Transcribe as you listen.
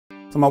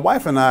So my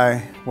wife and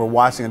I were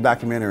watching a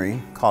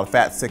documentary called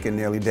Fat, Sick, and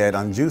Nearly Dead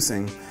on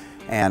juicing.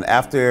 And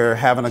after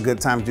having a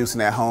good time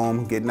juicing at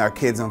home, getting our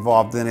kids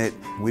involved in it,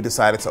 we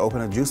decided to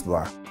open a juice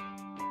bar.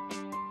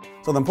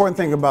 So the important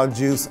thing about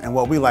juice and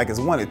what we like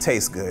is, one, it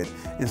tastes good.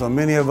 And so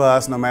many of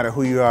us, no matter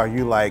who you are,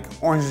 you like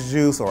orange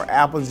juice or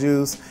apple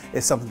juice.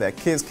 It's something that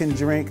kids can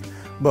drink.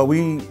 But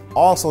we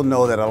also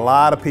know that a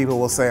lot of people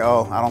will say,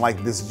 oh, I don't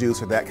like this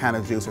juice or that kind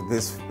of juice or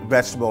this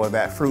vegetable or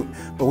that fruit.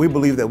 But we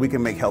believe that we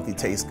can make healthy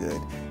taste good.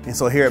 And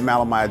so here at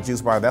Malamiah Juice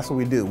Bar, that's what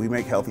we do. We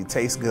make healthy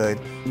taste good.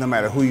 No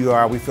matter who you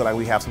are, we feel like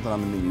we have something on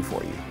the menu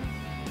for you.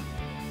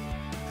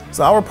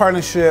 So our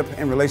partnership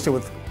and relationship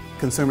with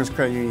Consumers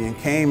Credit Union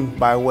came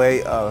by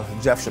way of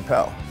Jeff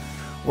Chappelle.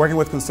 Working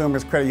with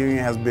Consumers Credit Union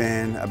has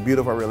been a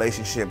beautiful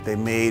relationship. They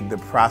made the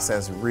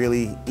process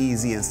really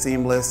easy and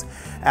seamless,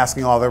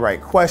 asking all the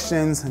right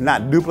questions,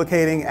 not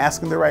duplicating,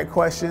 asking the right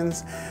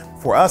questions.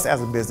 For us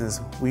as a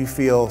business, we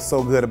feel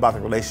so good about the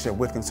relationship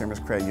with Consumers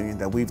Credit Union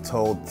that we've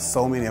told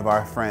so many of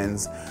our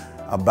friends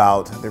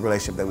about the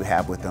relationship that we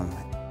have with them.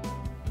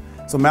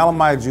 So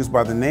Malamiah Juice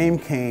Bar, the name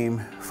came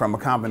from a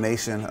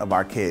combination of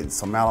our kids.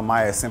 So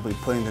Malamiah is simply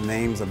putting the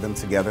names of them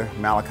together,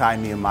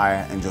 Malachi,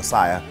 Nehemiah, and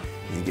Josiah,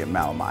 and you get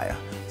Malamiah.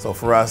 So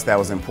for us, that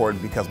was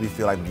important because we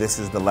feel like this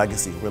is the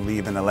legacy. We're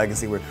leaving a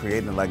legacy, we're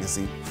creating a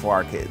legacy for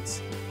our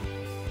kids.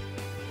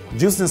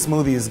 Juice and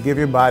smoothies give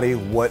your body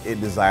what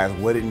it desires,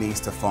 what it needs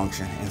to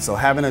function. And so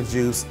having a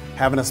juice,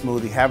 having a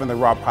smoothie, having the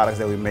raw products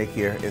that we make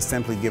here is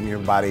simply giving your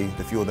body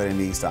the fuel that it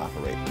needs to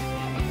operate.